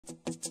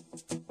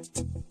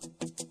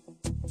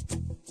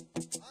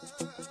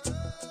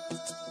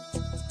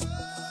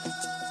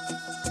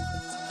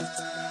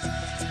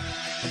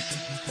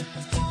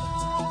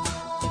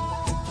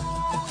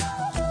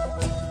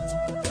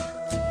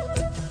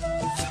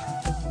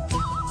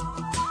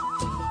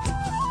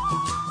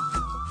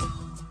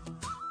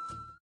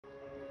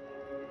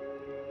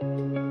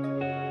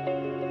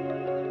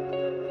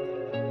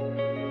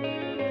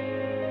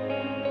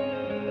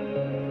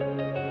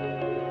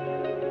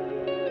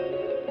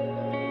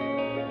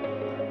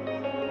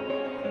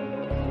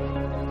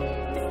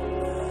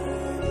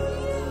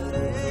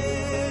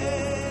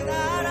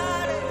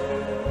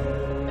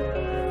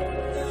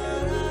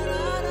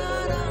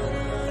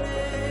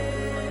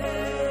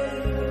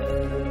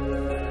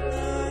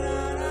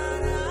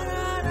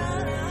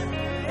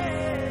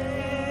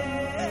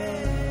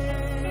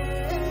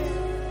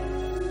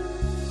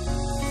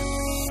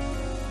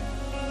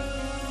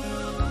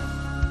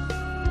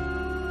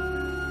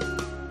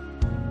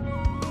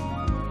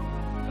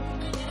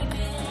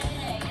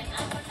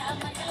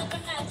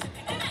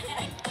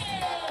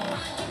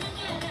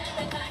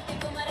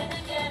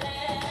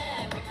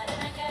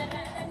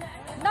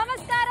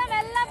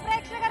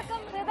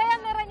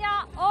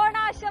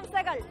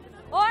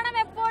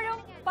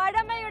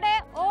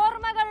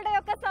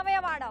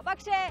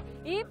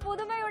ഈ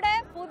പുതുമയുടെ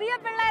പുതിയ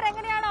പിള്ളേർ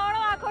എങ്ങനെയാണ്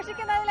ഓണം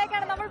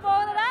ആഘോഷിക്കുന്നതിലേക്കാണ് നമ്മൾ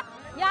പോകുന്നത്.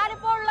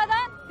 ഞാനിപ്പോൾ ഉള്ളത്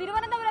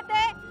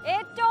തിരുവനന്തപുരത്തെ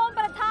ഏറ്റവും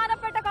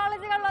പ്രധാനപ്പെട്ട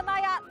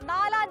കോളേജുകളിലൊന്നായ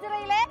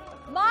നാലാഞ്ചിറയിലെ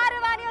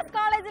ഐവാനിയോസ്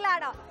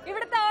കോളേജിലാണ്.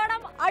 ഇവിടുത്തെ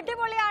ഓണം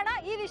അടിപൊളിയാണ്.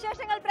 ഈ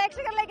വിശേഷങ്ങൾ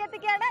പ്രേക്ഷകരിലേക്ക്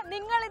എത്തിക്കുകയാണ്.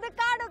 നിങ്ങൾ ഇത്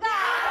കാണുക.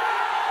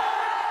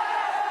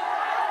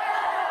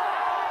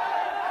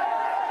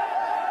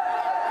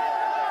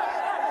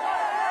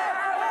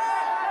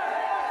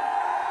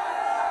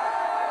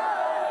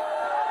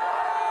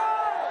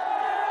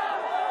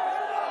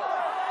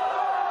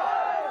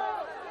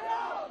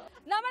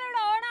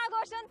 നമ്മളിവിടെ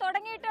ഓണാഘോഷം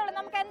തുടങ്ങിയിട്ടുള്ളൂ.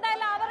 നമുക്ക്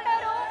എന്തായാലും അവരുടെ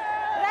ഒരു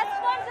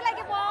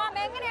റെസ്പോൺസിലേക്ക് പോവാം.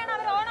 എങ്ങനെയാണ്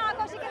അവർ ഓണം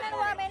ആഘോഷിക്കുന്നതെന്ന്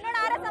പോകാം. എന്നോട്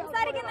ആരാ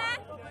സംസാരിക്കുന്നത്?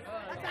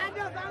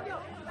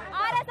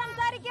 ആരാ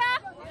സംസാരിക്കുക?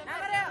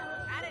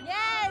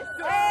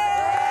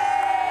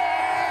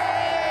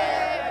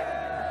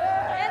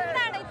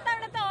 എന്താണ്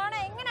ഇത്തവണത്തെ ഓണം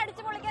എങ്ങനെ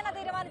അടിച്ചു പൊളിക്കാനാ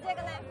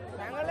തീരുമാനിച്ചേക്കുന്നത്?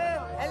 ഞങ്ങള്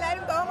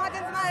എല്ലാരും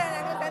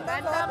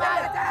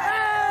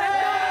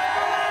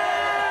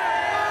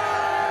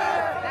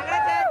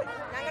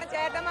ഞങ്ങളുടെ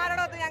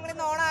ചേട്ടന്മാരോടൊത്ത് ഞങ്ങൾ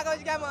ഇന്ന് ഓണം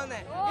ആഘോഷിക്കാൻ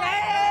പോകുന്നത്.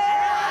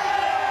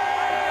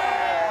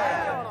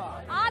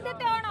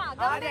 ആദ്യത്തെ ഓണം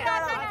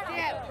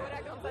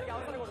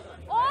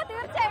ഓ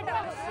തീർച്ചയായിട്ടും.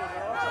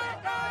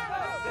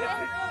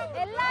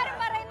 എല്ലാരും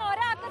പറയുന്ന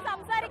ഒരാൾക്ക്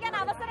സംസാരിക്കാൻ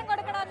അവസരം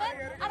കൊടുക്കണമെന്ന്.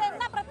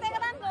 അതെന്താ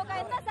പ്രത്യേകത നോക്കാം.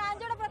 എന്താ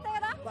സാൻജിയുടെ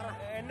പ്രത്യേകത?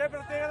 എന്റെ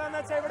പ്രത്യേകത എന്ന്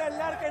വെച്ചാൽ ഇവിടെ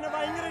എല്ലാവർക്കും എന്നെ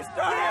ഭയങ്കര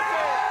ഇഷ്ടമാണ്.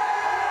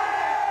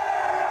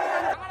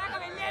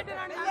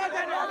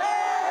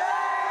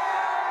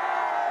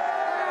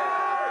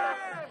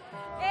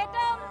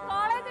 ഏറ്റവും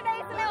കോളേജ്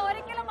ഡേയ്സിലെ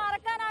ഒരിക്കലും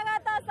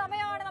മറക്കാനാകാത്ത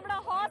സമയമാണ് നമ്മുടെ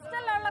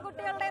ഹോസ്റ്റലിലുള്ള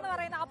കുട്ടികളുടെ എന്ന്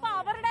പറയുന്നത്. അപ്പൊ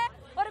അവരുടെ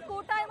ഒരു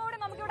കൂട്ടായ്മ കൂടി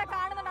നമുക്കിവിടെ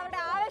കാണുന്നുണ്ട്. അവരുടെ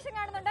ആവേശം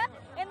കാണുന്നുണ്ട്.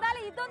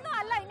 എന്തായാലും ഇതൊന്നും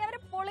അല്ല, ഇനി അവര്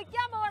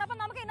പൊളിക്കാൻ പോകണം. അപ്പൊ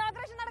നമുക്ക്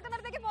ഇനോഗ്രേഷൻ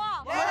നടക്കുന്നിടത്തേക്ക്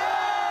പോവാം.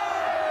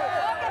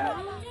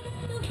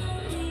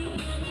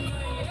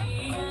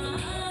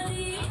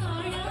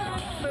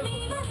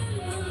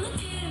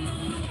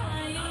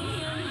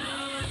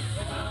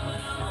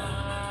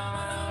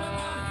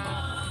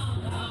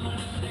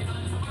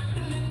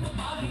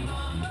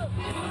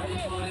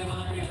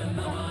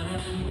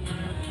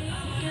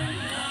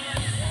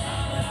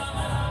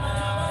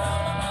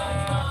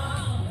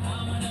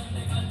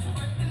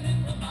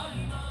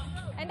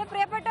 എന്റെ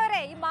പ്രിയപ്പെട്ടവരെ,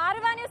 ഈ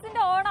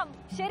ഐവാനിയോസിന്റെ ഓണം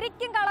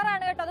ശരിക്കും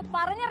കളറാണ് കേട്ടോ. അത്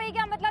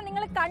പറഞ്ഞറിയിക്കാൻ പറ്റില്ല,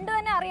 നിങ്ങൾ കണ്ടു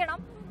തന്നെ അറിയണം.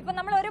 ഇപ്പൊ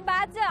നമ്മൾ ഒരു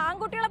ബാച്ച്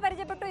ആൺകുട്ടികളെ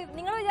പരിചയപ്പെട്ടു.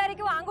 നിങ്ങൾ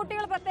വിചാരിക്കും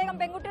ആൺകുട്ടികൾ പ്രത്യേകം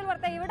പെൺകുട്ടികൾ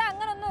പ്രത്യേകം. ഇവിടെ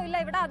അങ്ങനൊന്നും ഇല്ല.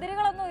 ഇവിടെ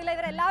അതിരുകളൊന്നും ഇല്ല.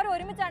 ഇവരെല്ലാവരും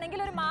ഒരുമിച്ചാണെങ്കിൽ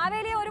ഒരു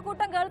മാവേലിയെ ഒരു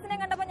കൂട്ടം ഗേൾസിനെ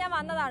കണ്ടപ്പോൾ ഞാൻ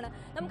വന്നതാണ്.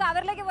 നമുക്ക്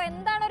അവരിലേക്ക് പോയി.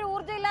 എന്താണ് ഒരു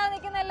ഊർജ്ജം ഇല്ലാതെ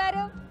നിൽക്കുന്ന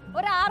എല്ലാവരും?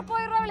 ഒരു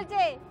ആർപ്പോയിറോ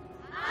വിളിച്ചേ.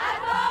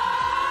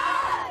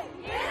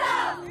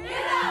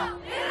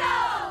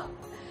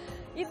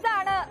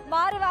 ഇതാണ്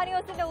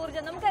ഐവാനിയോസിന്റെ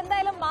ഊർജ്ജം. നമുക്ക്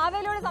എന്തായാലും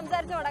മാവേലിയോട്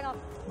സംസാരിച്ചു തുടങ്ങാം.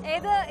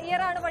 ഏത്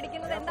ഇയർ ആണ്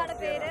പഠിക്കുന്നത്? എന്താണ്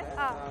പേര്?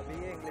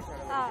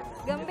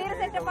 ഗംഭീര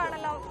സെറ്റപ്പ്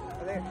ആണല്ലോ.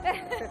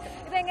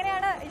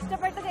 ഇതെങ്ങനെയാണ്?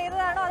 ഇഷ്ടപ്പെട്ട്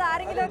ചെയ്തതാണോ അത്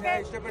ആരെങ്കിലും ഒക്കെ?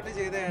 ഇഷ്ടപ്പെട്ട്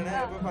ചെയ്തതാണ്.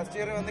 അപ്പൊ ഫസ്റ്റ്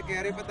ഇയർ വന്ന്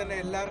കയറിയപ്പോ തന്നെ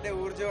എല്ലാവരുടെ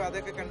ഊർജ്ജവും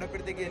അതൊക്കെ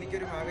കണ്ടപ്പോഴത്തേക്ക്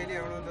എനിക്കൊരു മാവേലി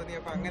ആവണമെന്ന് തോന്നി.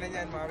 അപ്പൊ അങ്ങനെ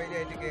ഞാൻ മാവേലി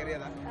ആയിട്ട്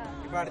കയറിയതാ.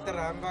 ഇപ്പൊ അടുത്ത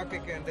റാംബാക്ക്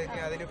ഒക്കെ ഉണ്ട്. ഇനി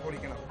അതിന്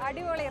പൊളിക്കണം.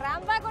 അടിപൊളി.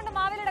 റാംബാക്ക് കൊണ്ട്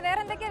മാവേലിയുടെ വേറെ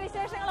എന്തൊക്കെയാ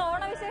വിശേഷങ്ങൾ?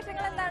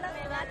 ഓണവിശേഷങ്ങൾ എന്താണ്?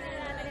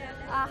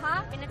 ആഹാ,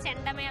 പിന്നെ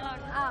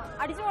ചെണ്ടമേളം.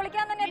 അടിച്ചു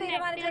പൊളിക്കാൻ തന്നെ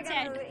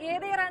തീരുമാനിച്ചേക്കുന്നത്.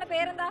 ഏത് ഇയർ ആണ്?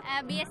 പേരെന്താ?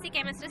 BSc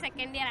കെമിസ്ട്രി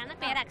സെക്കൻഡ് ഇയർ ആണ്.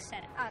 പേര്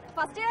അക്ഷര.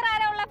 ഫസ്റ്റ് ഇയർ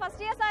ആരാ ഉള്ളത്?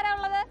 ഫസ്റ്റ് ഇയേഴ്സ് ആരാ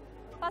ഉള്ളത്?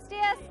 First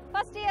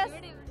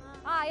years.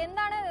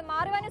 എന്താണ്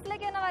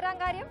ഐവാനിയോസിലേക്ക് തന്നെ വരാൻ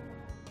കാര്യം?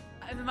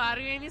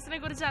 ഐവാനിയോസിനെ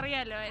കുറിച്ച്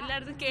അറിയാലോ,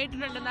 എല്ലായിടത്തും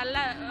കേട്ടിട്ടുണ്ട്. നല്ല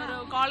ഒരു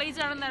കോളേജ്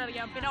ആണെന്ന്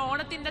അറിയാം. പിന്നെ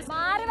ഓണത്തിന്റെ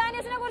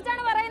ഐവാനിയോസിനെ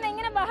കുറിച്ചാണ് പറയുന്നത്.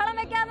 ഇങ്ങനെ ബഹളം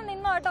വെക്കാതെ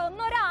നിന്നോ കേട്ടോ.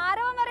 ഒന്നും ഒരു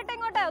ആരവം വരട്ടെ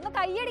ഇങ്ങോട്ട്. ഒന്ന്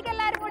കൈയടിക്ക്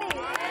എല്ലാരും കൂടി.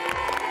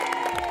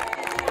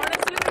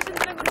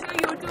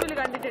 യൂട്യൂബിൽ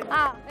കണ്ടിട്ടുണ്ട്.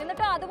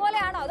 എന്നിട്ടോ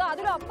അതുപോലെയാണോ അതോ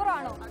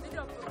അതിലപ്പുറമാണോ?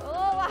 ഓ,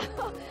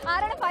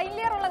 ആരാണ് ഫൈനൽ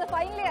ഇയർ ഉള്ളത്?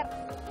 ഫൈനൽ ഇയർ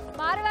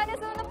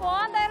ഐവാനിയോസിൽ നിന്ന്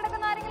പോകാൻ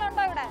തയ്യാറെടുക്കുന്ന ആരെങ്കിലും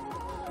ഉണ്ടോ ഇവിടെ?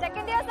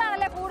 സെക്കൻഡ് ഇയേഴ്സ്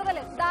ആണല്ലേ കൂടുതൽ.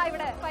 ഇതാ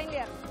ഇവിടെ ഫൈനൽ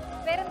ഇയർ.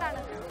 പേരെന്താണ്?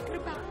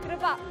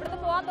 കൃപ. ഇവിടുന്ന്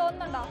പോകാൻ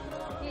തോന്നുന്നുണ്ടോ?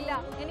 ഇല്ല,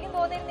 എനിക്കും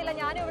തോന്നിയിരുന്നില്ല.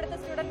 ഞാനും ഇവിടുത്തെ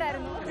സ്റ്റുഡന്റ്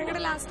ആയിരുന്നു.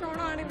 നിങ്ങളുടെ ലാസ്റ്റ്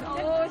ഓണമാണ്.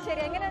 ഓ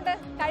ശരി. എങ്ങനെയുണ്ട്?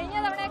 കഴിഞ്ഞ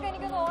തവണയൊക്കെ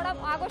എനിക്കൊന്ന് ഓണം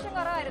ആഘോഷം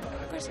കുറവായിരുന്നു.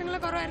 ആഘോഷങ്ങൾ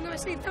കുറവായിരുന്നു.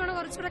 പക്ഷെ ഇത്തവണ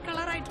കുറച്ചുകൂടെ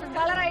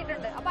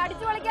കളറായിട്ടുണ്ട്. അപ്പൊ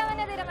അടിച്ചു പൊളിക്കാൻ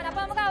തന്നെ തീരുമാനം.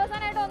 അപ്പൊ നമുക്ക്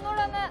അവസാനമായിട്ട്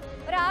ഒന്നുകൂടെ ഒന്ന്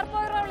ഒരു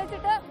ആർപ്പോയിറോ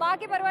വിളിച്ചിട്ട്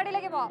ബാക്കി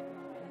പരിപാടിയിലേക്ക് പോവാം.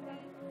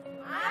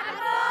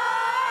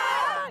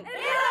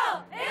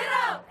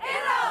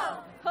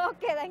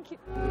 Okay, thank you.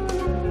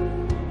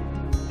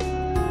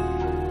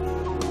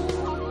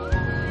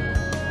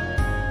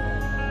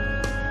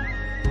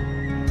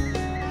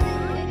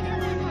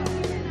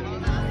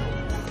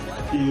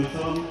 ഈ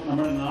ഉത്സവം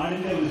നമ്മുടെ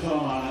നാടിന്റെ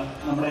ഉത്സവമാണ്.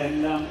 നമ്മുടെ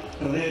എല്ലാം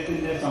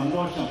ഹൃദയത്തിന്റെ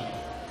സന്തോഷം.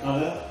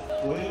 അത്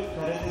ഒരു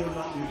തരത്തിലുള്ള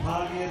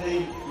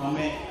വിഭാഗീയതയും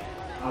നമ്മെ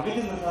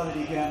അകറ്റി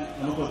നിർത്താതിരിക്കാൻ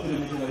നമുക്ക്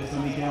ഒത്തൊരുമിച്ച്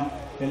പരിശ്രമിക്കാം.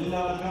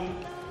 എല്ലാവർക്കും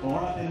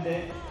ഓണത്തിന്റെ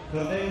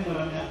ഹൃദയം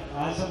നിറഞ്ഞ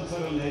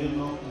ആശംസകൾ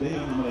നേരുന്നു.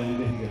 ദൈവം നമ്മളെ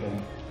അനുഗ്രഹിക്കട്ടെ.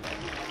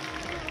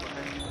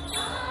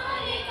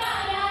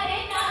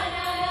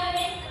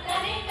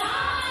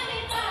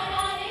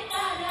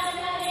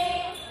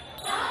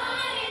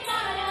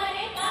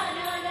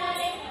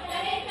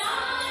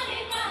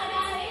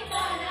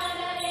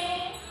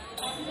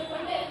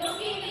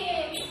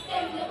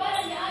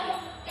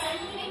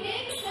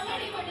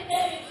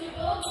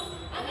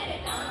 അങ്ങനെ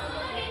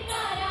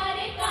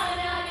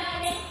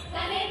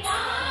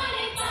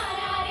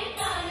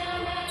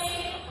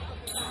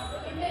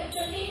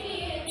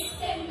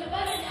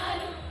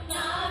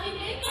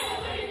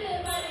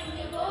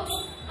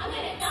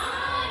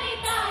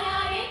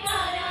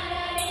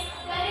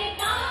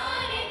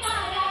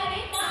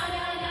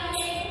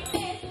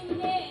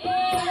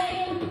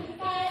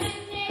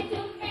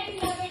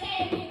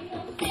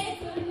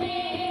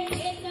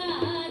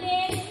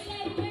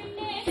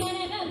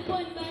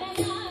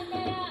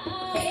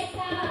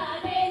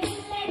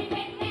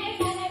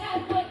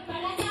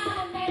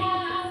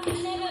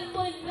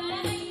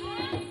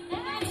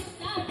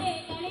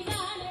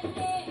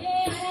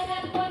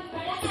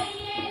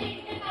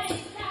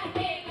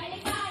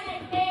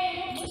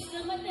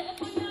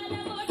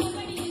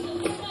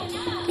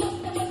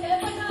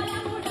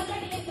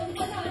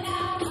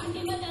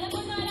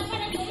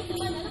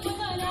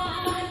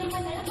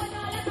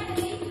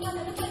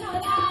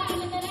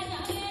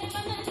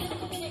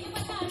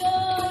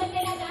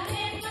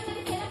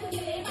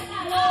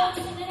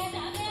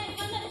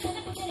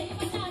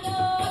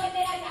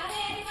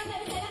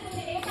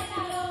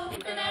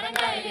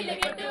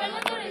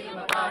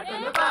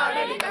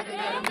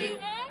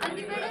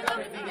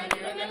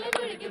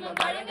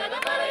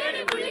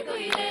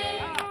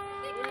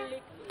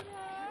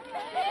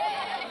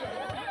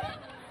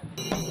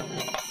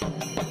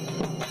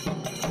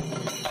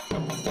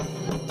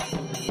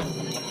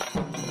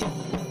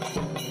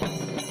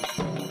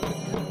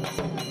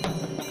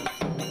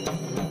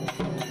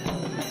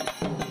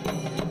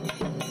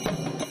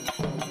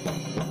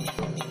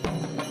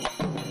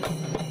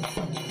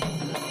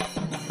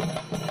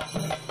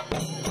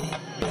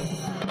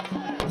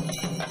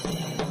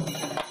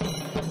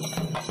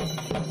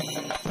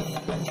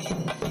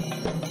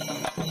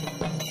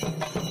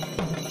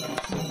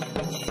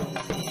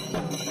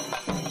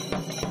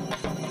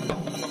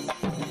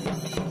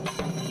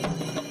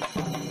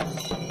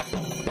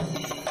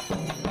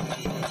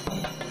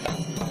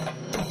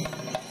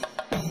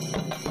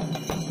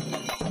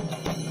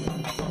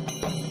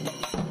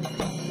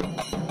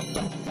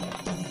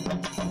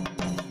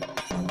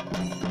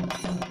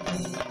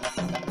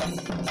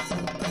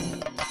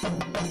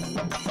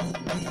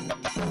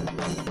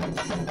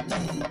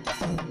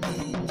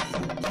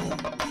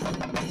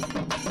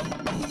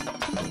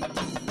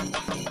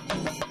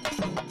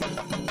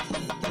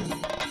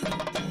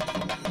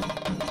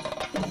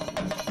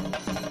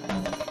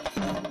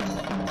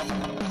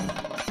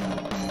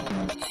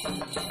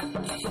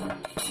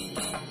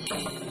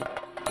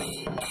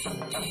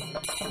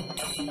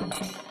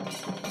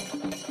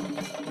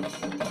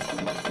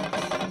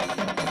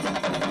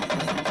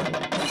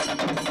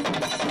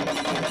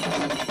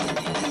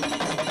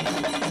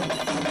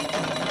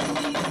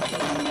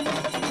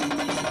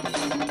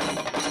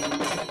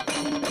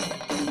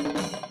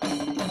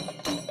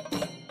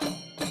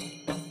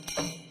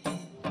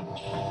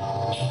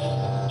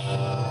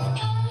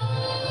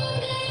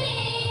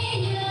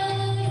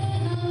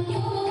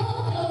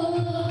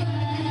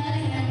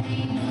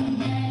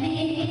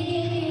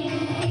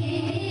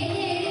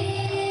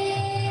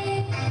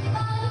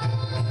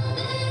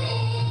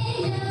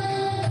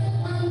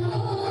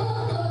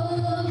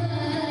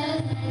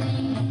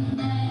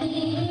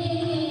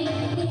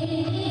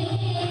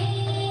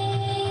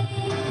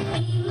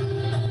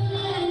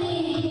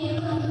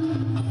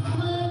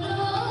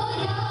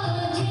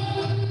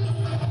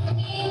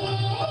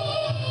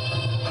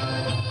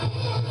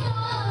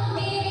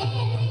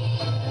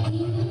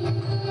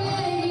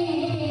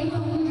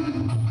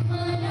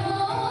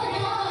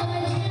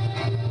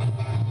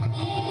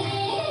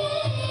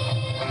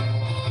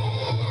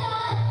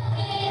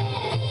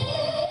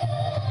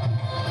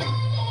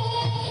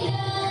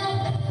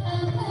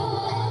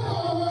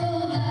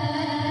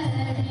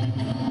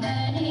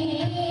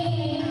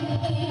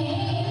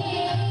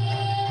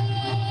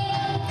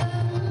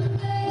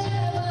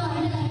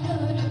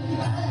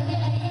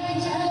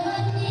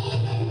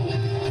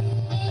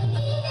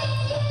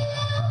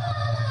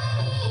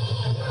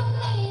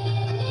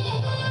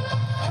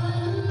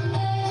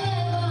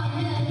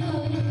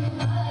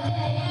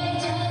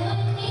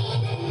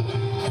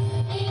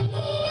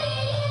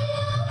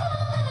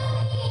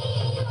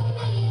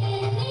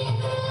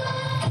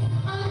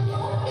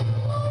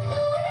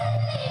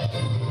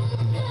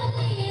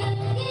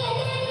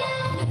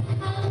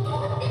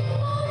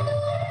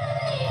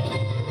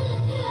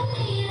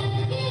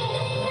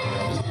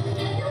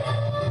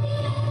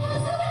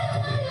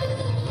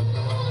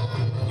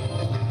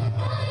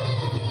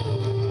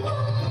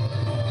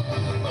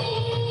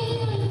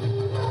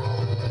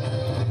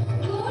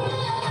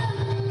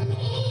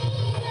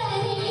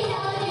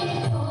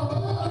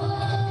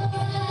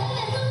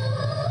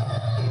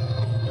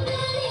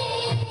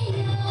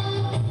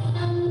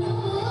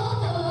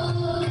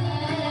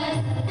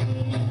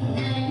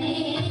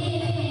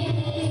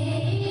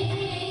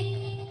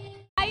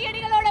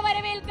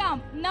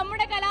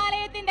നമ്മുടെ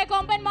കലാലയത്തിന്റെ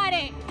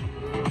കൊമ്പന്മാരെ.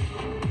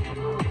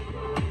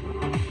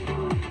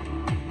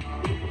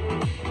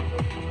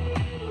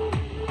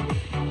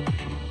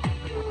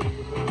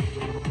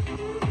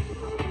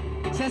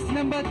 ചെസ്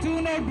നമ്പർ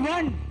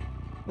 201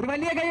 ഒരു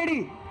വലിയ കൈയടി.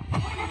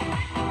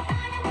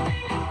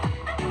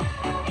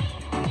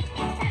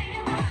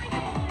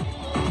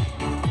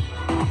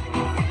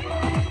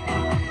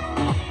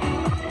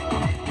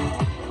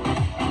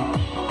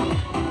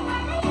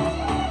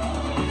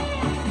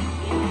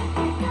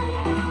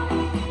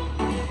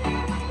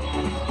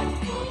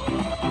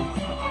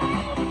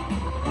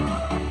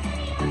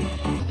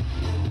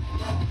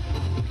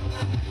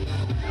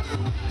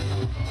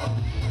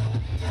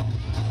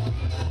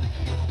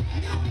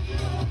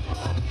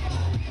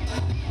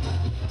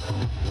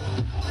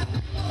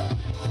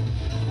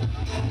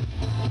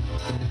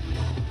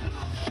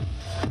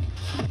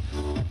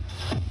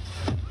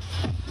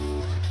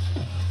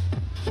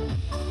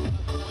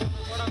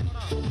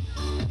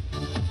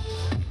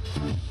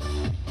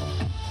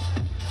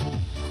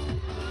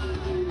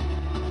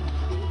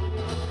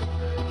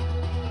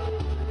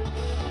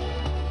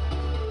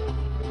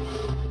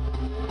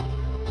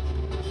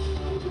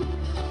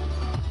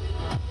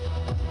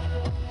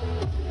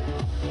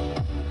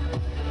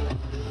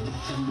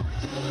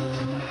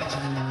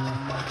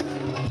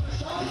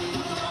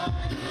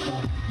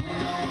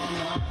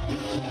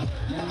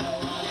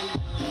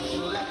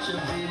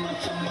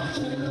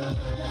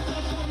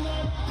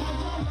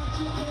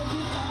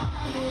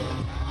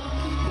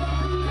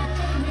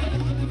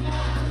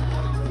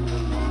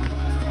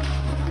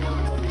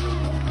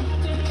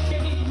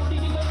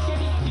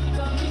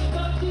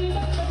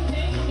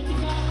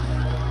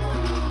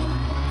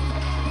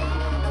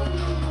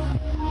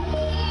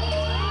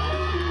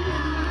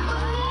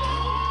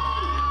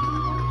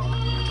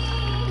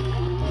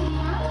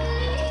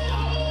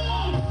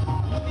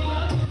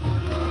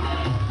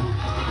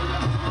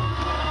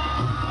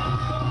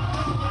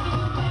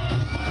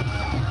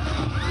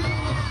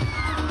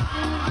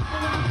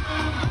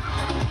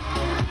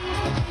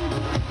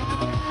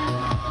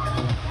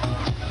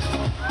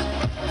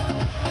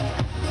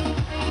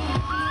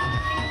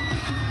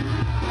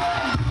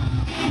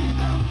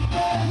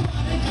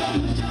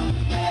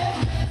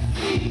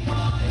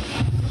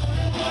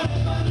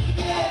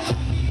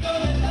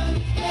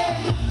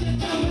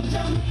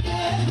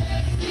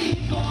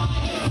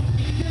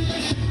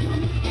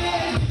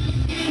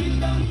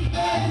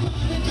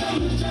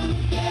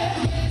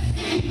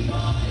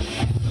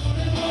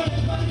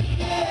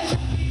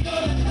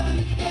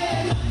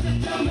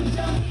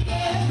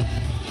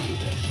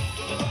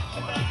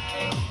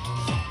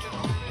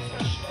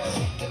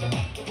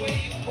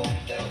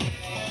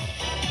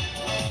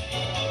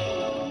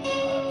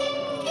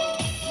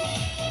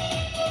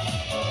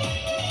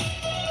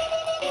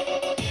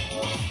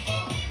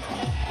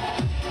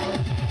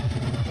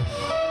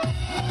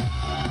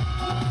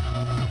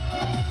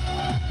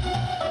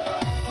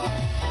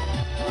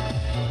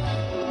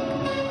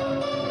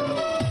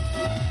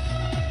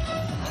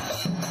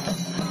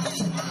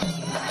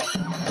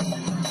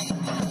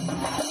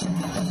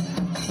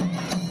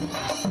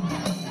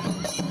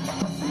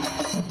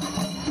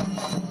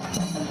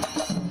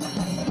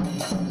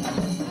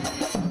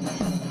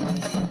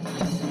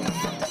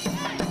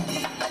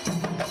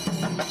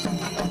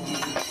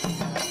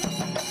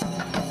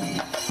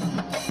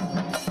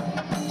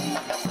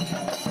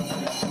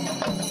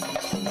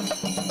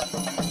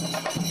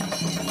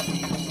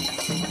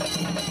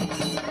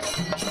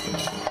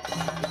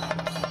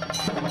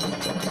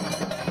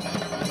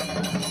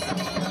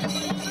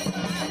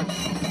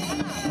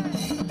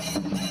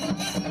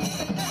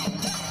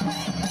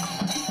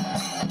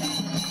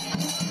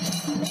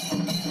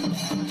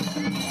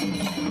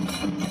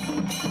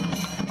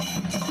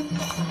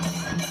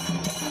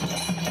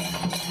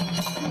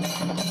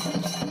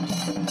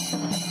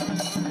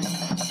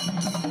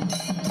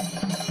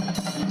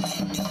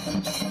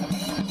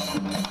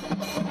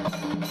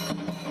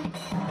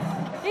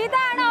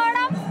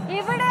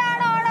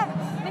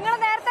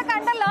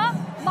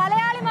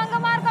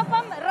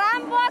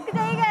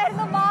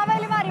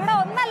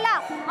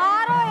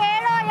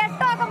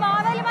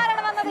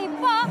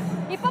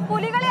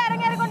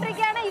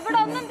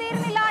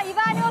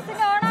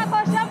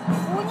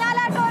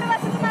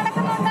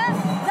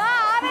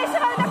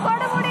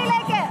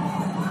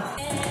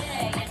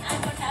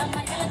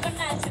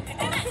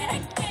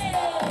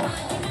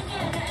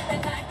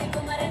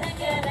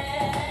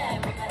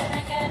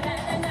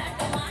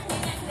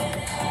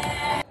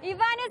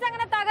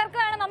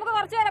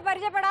 കുറച്ചുപേരെ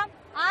പരിചയപ്പെടാം.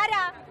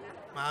 ആരാ?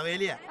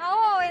 മാവേലിയ. ഓ,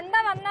 എന്താ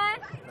വന്നേ?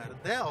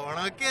 വെറുതെ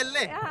ഓണമൊക്കെ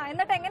അല്ലേ.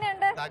 എന്നിട്ട്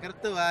എങ്ങനെയുണ്ട്?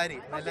 തകർത്ത് വാരി.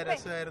 നല്ല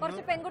രസമായിരുന്നു.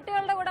 കുറച്ച്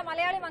പെൺകുട്ടികളുടെ കൂടെ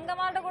മലയാളി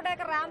മംഗമാരുടെ കൂടെ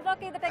ഒക്കെ റാമ്പ്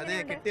വാക്ക് ചെയ്തിട്ട് അതെ,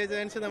 കിട്ടിയ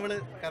ചാൻസ് നമ്മള്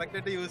കറക്റ്റ്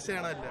ആയിട്ട് യൂസ്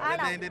ചെയ്യണമല്ലോ.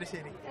 അതിന്റെ ഒരു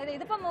ശരി.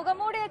 ഇതിപ്പോ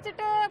മുഖംമൂടി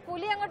വെച്ചിട്ട്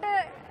പുലി അങ്ങോട്ട്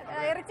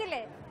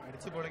എറിച്ചില്ലേ?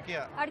 അടിച്ചു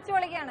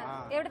പൊളിക്കാണ്.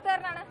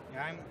 എവിടുത്തുകാരനാണ്?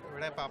 ഞാൻ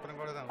ഇവിടെ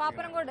പാപ്പനംകോട്.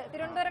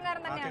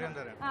 തിരുവനന്തപുരംകാരൻ തന്നെയാണ്.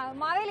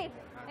 മാവേലി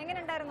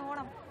എങ്ങനെയുണ്ടായിരുന്നു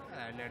ഓണം?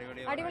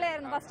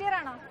 അടിപൊളിയായിരുന്നു. ഫസ്റ്റ് ഇയർ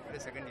ആണോ?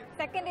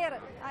 Second year.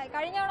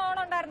 കഴിഞ്ഞ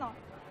ഓണം ഉണ്ടായിരുന്നോ?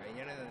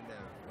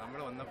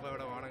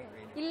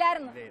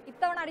 ഇല്ലായിരുന്നു.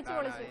 ഇത്തവണ അടിച്ചു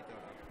പൊളിച്ചു.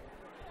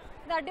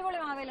 ഇത് അടിപൊളി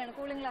മാവേലിയാണ്.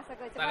 കൂളിംഗ് ഗ്ലാസ്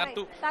ഒക്കെ വെച്ച്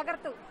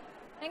തകർത്തു.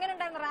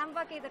 എങ്ങനെയുണ്ടായിരുന്നു റാമ്പ്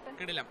വാക്ക് ചെയ്തിട്ട്?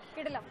 കിടിലം.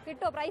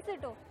 കിട്ടുമോ? പ്രൈസ്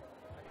കിട്ടുമോ?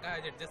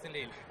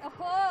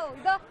 ഓഹോ,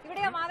 ഇതോ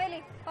ഇവിടെയോ മാവേലി?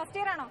 ഫസ്റ്റ്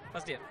ഇയർ ആണോ?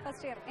 First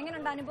year.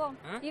 എങ്ങനെയുണ്ട് അനുഭവം?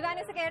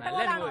 ഇവാനിയോസ് കേട്ട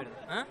പോലാണോ?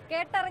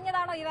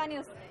 കേട്ടറിഞ്ഞതാണോ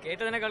ഇവാനിയോസ്?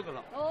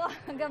 ഓ,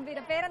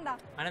 ഗംഭീരം. പേരെന്താ?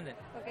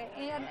 ഓക്കെ.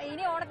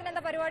 ഇനി ഓണത്തിന്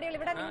എന്താ പരിപാടികൾ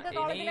ഇവിടെ? നിങ്ങൾക്ക്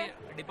കോളേജിൽ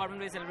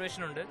ഡിപ്പാർട്ട്മെന്റ് വൈസ്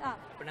സെലിബ്രേഷൻ ഉണ്ട്.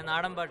 പിന്നെ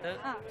നാടൻ പാട്ട്,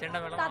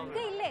 ചെണ്ടമേളം.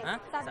 സദ്യ ഇല്ലേ?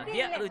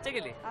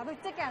 അത്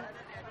ഉച്ചക്കാണ്.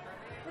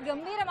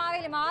 ഗംഭീര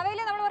മാവേലി.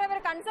 മാവേലി നമ്മൾ പറയുമ്പോ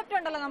ഒരു കൺസെപ്റ്റ്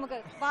ഉണ്ടല്ലോ നമുക്ക്.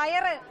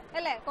 വയറ്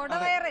അല്ലേ,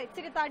 കൊടവയറ്,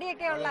 ഇച്ചിരി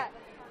തടിയൊക്കെ ഉള്ള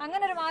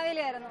അങ്ങനെ ഒരു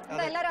മാവേലിയായിരുന്നു.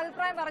 എല്ലാരും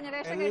അഭിപ്രായം പറഞ്ഞു.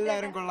 വേഷം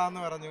എല്ലാവരും കൊള്ളാന്ന്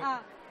പറഞ്ഞു.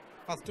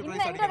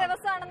 എന്റെ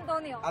ദിവസമാണെന്ന്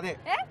തോന്നിയോ?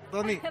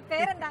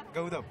 പേരെന്താ?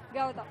 ഗൗതം.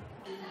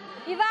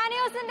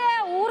 ഇവാനിയോസിന്റെ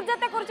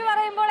ഊർജത്തെ കുറിച്ച്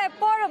പറയുമ്പോൾ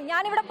എപ്പോഴും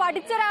ഞാനിവിടെ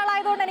പഠിച്ച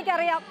ഒരാളായതുകൊണ്ട്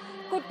എനിക്കറിയാം,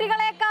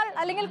 കുട്ടികളെക്കാൾ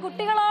അല്ലെങ്കിൽ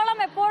കുട്ടികളോളം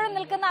എപ്പോഴും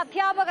നിൽക്കുന്ന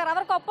അധ്യാപകർ,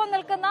 അവർക്കൊപ്പം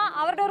നിൽക്കുന്ന,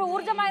 അവരുടെ ഒരു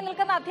ഊർജ്ജമായി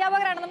നിൽക്കുന്ന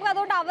അധ്യാപകരാണ്. നമുക്ക്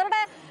അതുകൊണ്ട്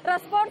അവരുടെ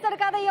റെസ്പോൺസ്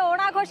എടുക്കാതെ ഈ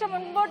ഓണാഘോഷം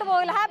മുൻപോട്ട്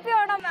പോകില്ല. ഹാപ്പി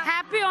ഓണം.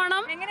 ഹാപ്പി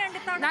ഓണം.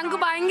 ഞങ്ങൾക്ക്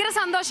ഭയങ്കര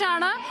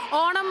സന്തോഷമാണ്.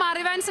 ഓണം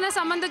അറിവാൻസിനെ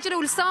സംബന്ധിച്ചൊരു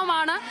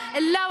ഉത്സവമാണ്.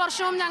 എല്ലാ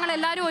വർഷവും ഞങ്ങൾ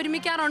എല്ലാവരും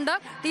ഒരുമിക്കാറുണ്ട്.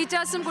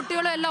 ടീച്ചേഴ്സും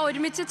കുട്ടികളും എല്ലാം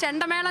ഒരുമിച്ച്.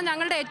 ചെണ്ടമേളം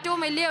ഞങ്ങളുടെ ഏറ്റവും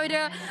വലിയ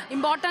ഒരു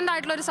ഇമ്പോർട്ടൻ്റ്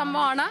ആയിട്ടുള്ളൊരു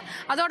സംഭവമാണ്.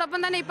 അതോടൊപ്പം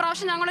തന്നെ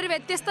ഇപ്രാവശ്യം ഞങ്ങളൊരു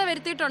വ്യത്യസ്തത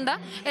വരുത്തിയിട്ടുണ്ട്.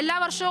 എല്ലാ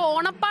വർഷവും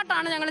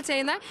ഓണപ്പാട്ടാണ് ഞങ്ങൾ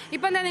ചെയ്യുന്നത്.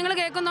 ഇപ്പം നിങ്ങൾ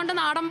കേൾക്കുന്നുണ്ട്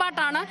നാടൻപാട്ടാണ്.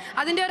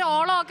 അതിൻ്റെ ഒരു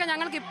ഓളമൊക്കെ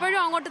ഞങ്ങൾക്ക് ഇപ്പോഴും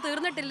അങ്ങോട്ട്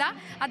തീർന്നിട്ടില്ല.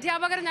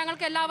 അധ്യാപകർ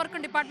ഞങ്ങൾക്ക് എല്ലാവർക്കും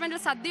ഡിപ്പാർട്ട്മെൻറ്റിൽ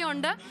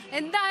സദ്യയുണ്ട്.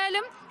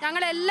 എന്തായാലും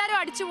ഞങ്ങൾ എല്ലാവരും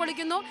അടിച്ചു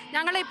പൊളിക്കുന്നു.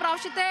 ഞങ്ങൾ ഈ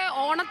പ്രാവശ്യത്തെ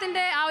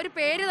ഓണത്തിൻ്റെ ആ ഒരു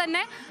പേര്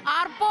തന്നെ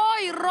ആർപ്പോ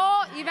ഇറോ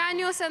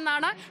ഇവാനിയോസ്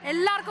എന്നാണ്.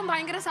 എല്ലാവർക്കും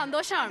ഭയങ്കര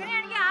സന്തോഷമാണ്.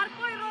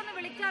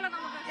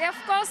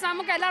 ഓഫ് കോഴ്സ്,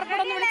 നമുക്ക് എല്ലാവർക്കും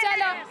കൂടെ ഒന്ന്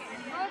വിളിച്ചാലോ?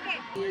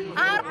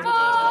 ആർപ്പോ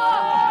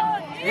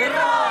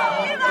ഇറോ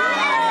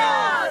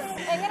ഇവാനിയോസ്.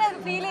 എങ്ങനെ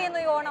ഫീൽ ചെയ്യുന്നു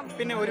ഈ ഓണം?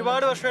 പിന്നെ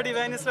ഒരുപാട് വർഷമായിട്ട്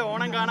ഇവാനിയോസിലെ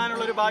ഓണം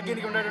കാണാനുള്ള ഒരു ഭാഗ്യം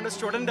എനിക്ക് ഉണ്ടായിട്ടുണ്ട്.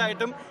 സ്റ്റുഡൻ്റ്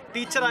ആയിട്ടും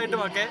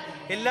ടീച്ചറായിട്ടും ഒക്കെ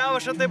എല്ലാ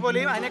വർഷത്തെ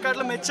പോലെയും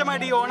അതിനെക്കാട്ടിലും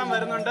മെച്ചമായിട്ട് ഈ ഓണം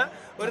വരുന്നുണ്ട്.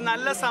 ഒരു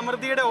നല്ല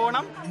സമൃദ്ധിയുടെ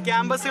ഓണം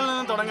ക്യാമ്പസിൽ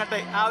നിന്ന് തുടങ്ങട്ടെ.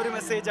 ആ ഒരു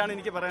മെസ്സേജാണ്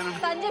എനിക്ക്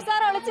പറയാനുള്ളത്. സഞ്ജയ്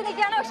സാർ ഒളിച്ചു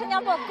നിൽക്കുകയാണ്, പക്ഷെ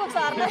ഞാൻ പൊക്കും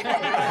സാറിന്.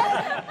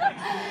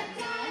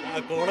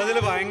 കോളേജിൽ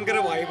ഭയങ്കര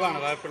വൈബാണ്.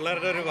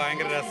 പിള്ളേരുടെ ഒരു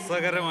ഭയങ്കര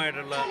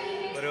രസകരമായിട്ടുള്ള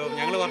ഒരു,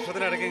 ഞങ്ങൾ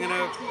വർഷത്തിലിടയ്ക്ക് ഇങ്ങനെ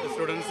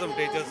സ്റ്റുഡൻസും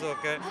ടീച്ചേഴ്സും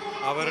ഒക്കെ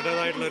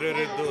അവരുടേതായിട്ടുള്ളൊരു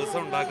ദിവസം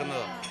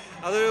ഉണ്ടാക്കുന്നതാണ്.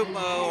 അത്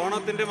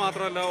ഓണത്തിൻ്റെ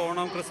മാത്രമല്ല,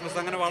 ഓണം, ക്രിസ്മസ്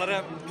അങ്ങനെ വളരെ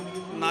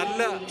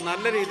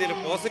നല്ല രീതിയിൽ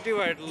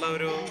പോസിറ്റീവായിട്ടുള്ള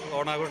ഒരു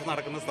ഓണാഘോഷം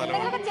നടക്കുന്ന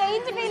സ്ഥലമാണ്.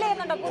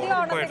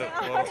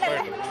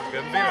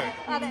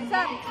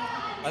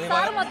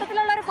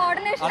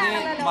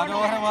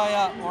 മനോഹരമായ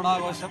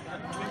ഓണാഘോഷം,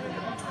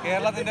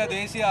 കേരളത്തിൻ്റെ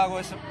ദേശീയ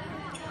ആഘോഷം.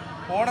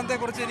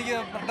 ഓണത്തെക്കുറിച്ച് എനിക്ക്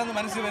പെട്ടെന്ന്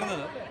മനസ്സിൽ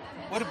വരുന്നത്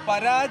ഒരു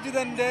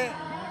പരാജിതൻ്റെ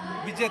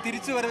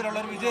തിരിച്ചു വരവിലുള്ള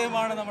ഒരു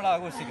വിജയമാണ് നമ്മൾ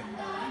ആഘോഷിക്കുന്നത്.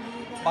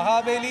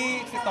 മഹാബലി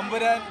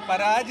തമ്പുരാൻ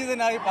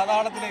പരാജിതനായി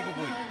പാതാളത്തിലേക്ക്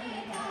പോയി.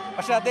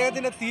 പക്ഷെ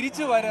അദ്ദേഹത്തിൻ്റെ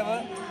തിരിച്ചു വരവ്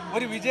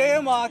ഒരു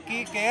വിജയമാക്കി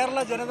കേരള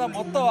ജനത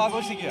മൊത്തം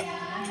ആഘോഷിക്കുക.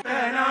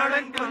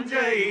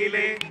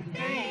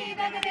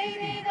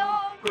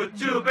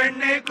 കൊച്ചു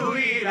പെണ്ണെ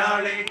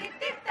കുയിലാളെ,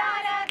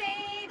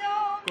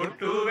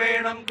 കൊട്ടു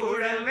വേണം,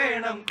 കുഴൽ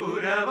വേണം,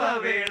 കുരവ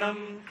വേണം.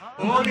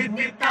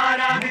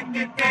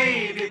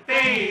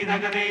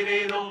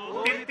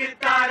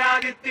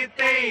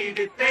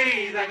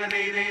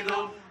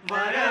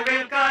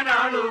 വരവേൽക്കാൻ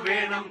ആളു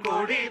വേണം,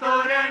 കൊടി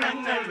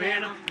തോരണങ്ങൾ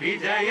വേണം.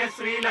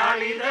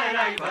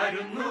 വിജയശ്രീലാളിതരായി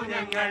വരുന്നു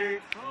ഞങ്ങൾ.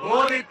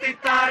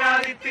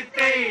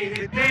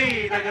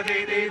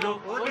 ഓദിത്തിത്താരാദിത്തിത്തേതോ,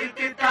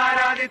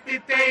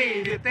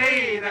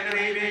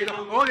 ഓദിത്തിത്താരാദിത്തിത്തേതോ,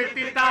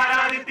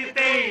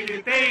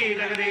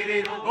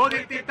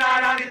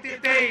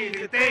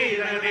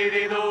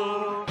 ഓദിത്തിത്താരാദിത്തിത്തേതോ.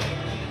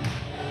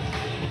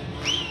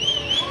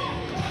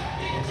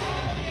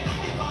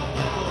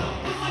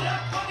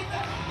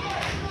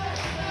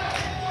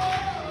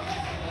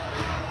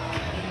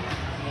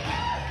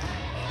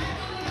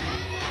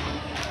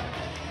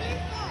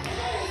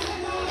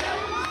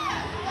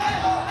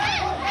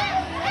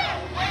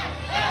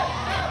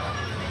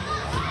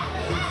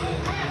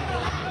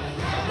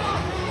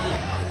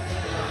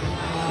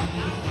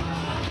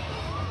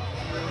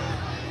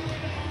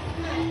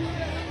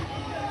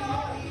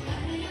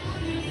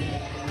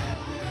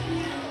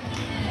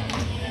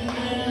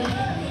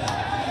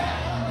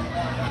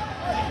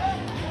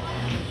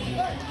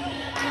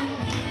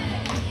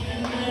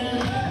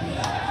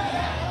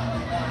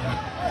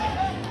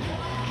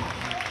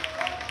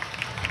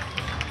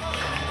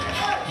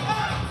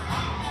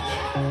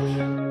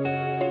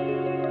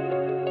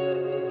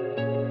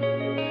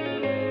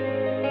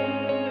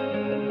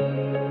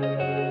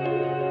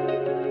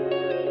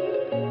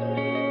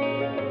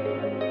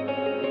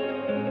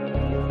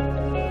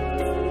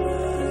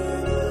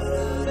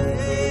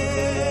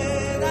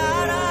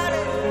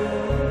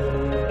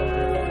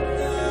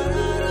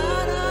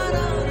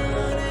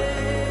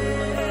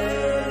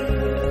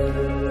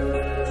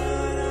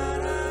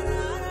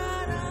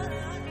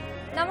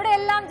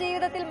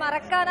 ജീവിതത്തിൽ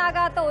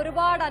മറക്കാനാകാത്ത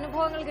ഒരുപാട്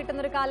അനുഭവങ്ങൾ കിട്ടുന്ന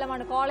ഒരു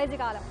കാലമാണ് കോളേജ്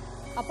കാലം.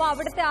 അപ്പോൾ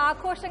അവിടുത്തെ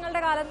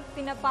ആഘോഷങ്ങളുടെ കാലം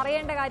പിന്നെ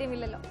പറയേണ്ട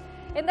കാര്യമില്ലല്ലോ.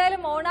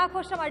 എന്തായാലും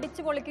ഓണാഘോഷം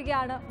അടിച്ചു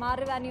പൊളിക്കുകയാണ്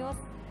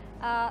ഇവാനിയോസ്.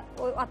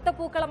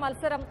 അത്തപ്പൂക്കള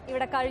മത്സരം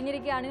ഇവിടെ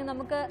കഴിഞ്ഞിരിക്കുകയാണ്.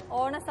 നമുക്ക്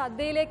ഓണ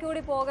സദ്യയിലേക്ക്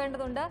കൂടി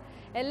പോകേണ്ടതുണ്ട്.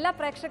 എല്ലാ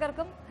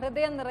പ്രേക്ഷകർക്കും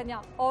ഹൃദയം നിറഞ്ഞ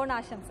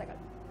ഓണാശംസകൾ.